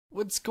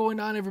What's going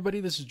on, everybody?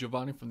 This is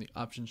Giovanni from the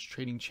Options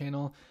Trading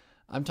Channel.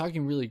 I'm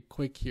talking really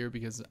quick here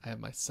because I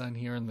have my son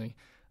here and the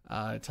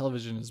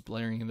television is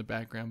blaring in the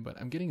background, but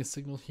I'm getting a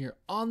signal here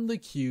on the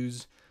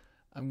Qs.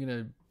 I'm going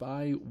to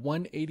buy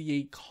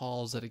 188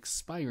 calls that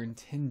expire in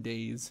 10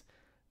 days.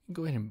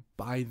 Go ahead and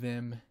buy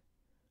them.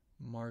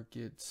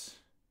 Market.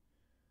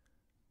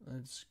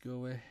 Let's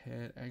go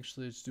ahead.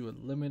 Actually, let's do a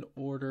limit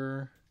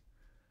order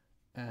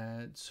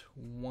at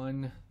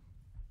 1.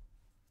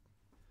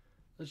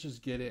 Let's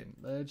just get in.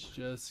 Let's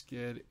just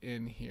get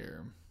in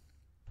here.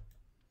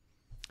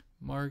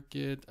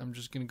 Market. I'm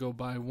just going to go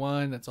buy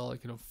 1. That's all I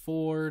can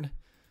afford.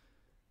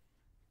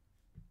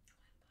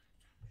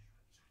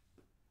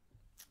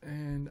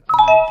 And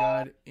I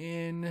got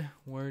in.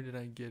 Where did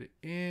I get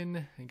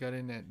in? I got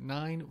in at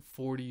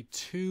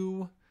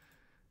 942.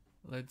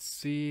 Let's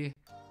see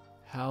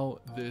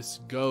how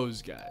this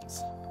goes,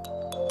 guys.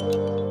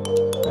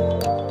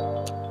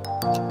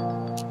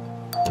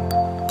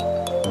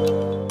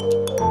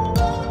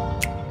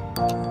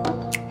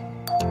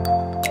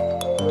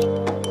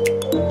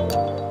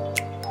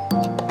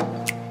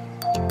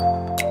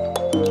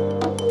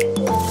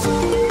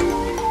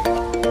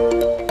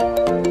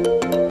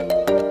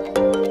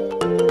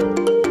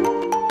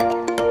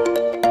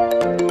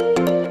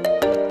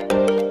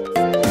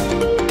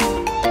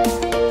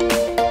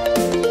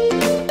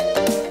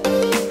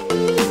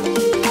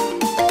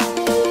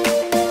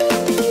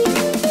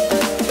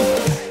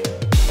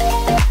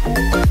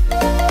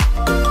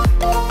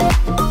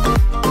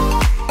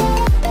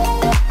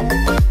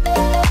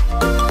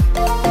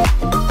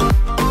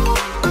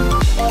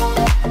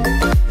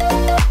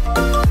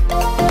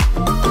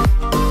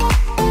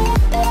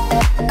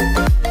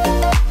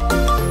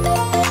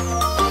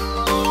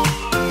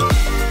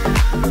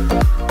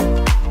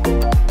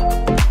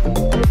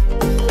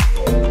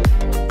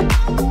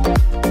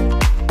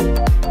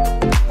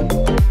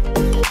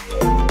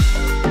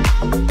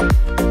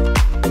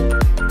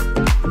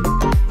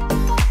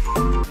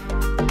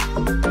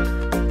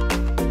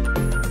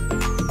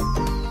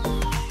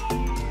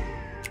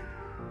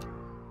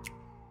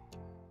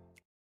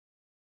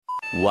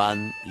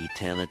 One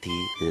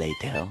eternity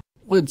later.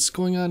 What's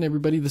going on,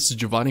 everybody? This is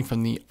Giovanni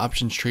from the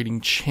Options Trading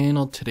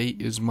Channel. Today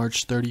is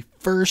March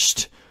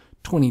 31st,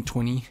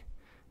 2020,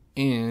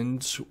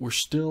 and we're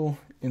still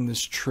in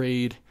this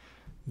trade,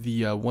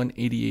 the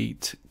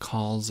 188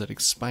 calls that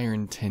expire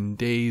in 10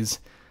 days.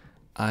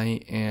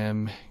 I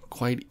am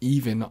quite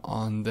even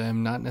on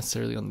them, not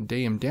necessarily on the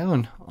day. I'm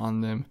down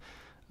on them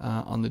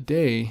on the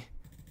day.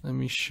 Let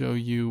me show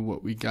you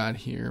what we got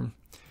here.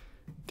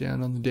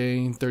 Down on the day,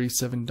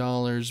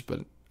 $37,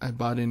 but I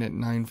bought in at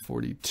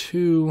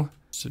 942.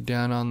 So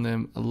down on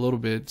them a little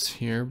bit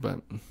here,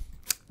 but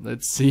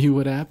let's see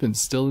what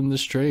happens. Still in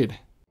this trade.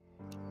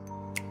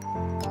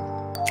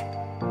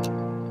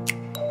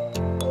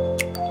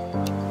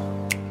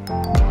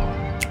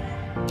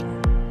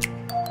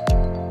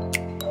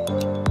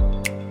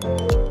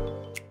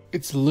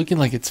 It's looking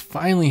like it's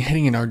finally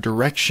heading in our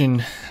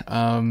direction.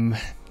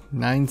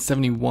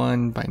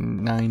 971 by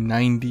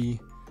 990.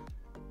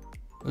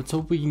 Let's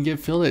hope we can get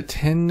filled at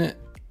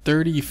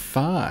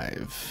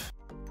 1035.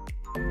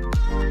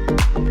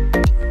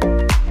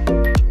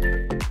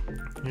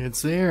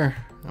 It's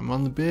there. I'm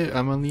on the bid.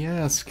 I'm on the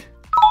ask.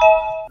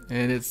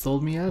 And it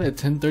sold me out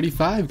at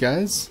 1035,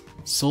 guys.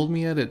 Sold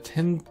me out at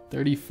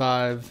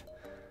 1035.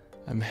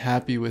 I'm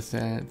happy with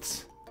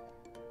that.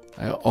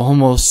 I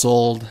almost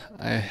sold.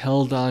 I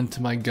held on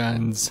to my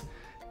guns.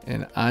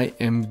 And I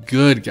am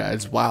good,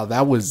 guys. Wow,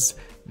 that was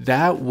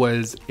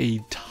a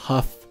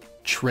tough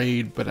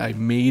trade, but I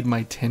made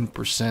my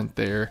 10%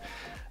 there.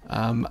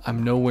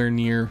 I'm nowhere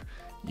near,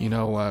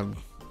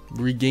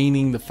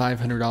 regaining the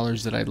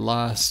 $500 that I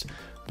lost,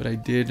 but I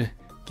did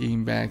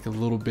gain back a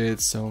little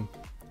bit. So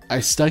I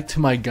stuck to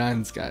my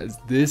guns, guys.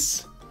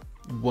 This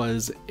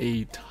was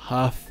a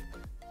tough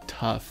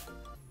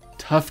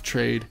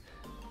trade,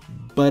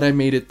 but I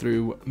made it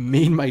through,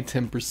 made my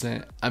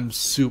 10%. I'm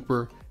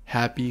super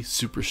happy,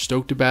 super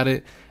stoked about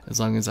it. As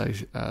long as I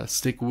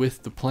stick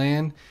with the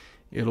plan,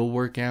 it'll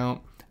work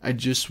out. I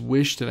just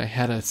wish that I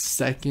had a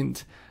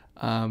second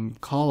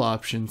call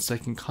option,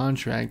 second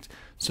contract,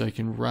 so I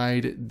can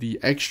ride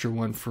the extra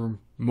one for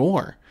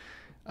more.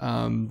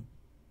 Didn't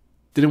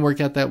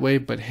work out that way,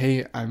 but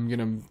hey, I'm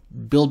gonna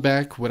build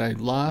back what I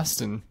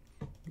lost, and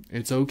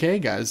it's okay,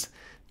 guys.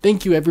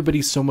 Thank you,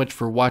 everybody, so much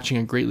for watching.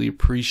 I greatly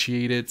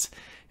appreciate it,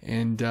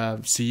 and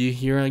see you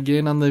here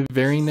again on the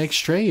very next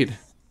trade.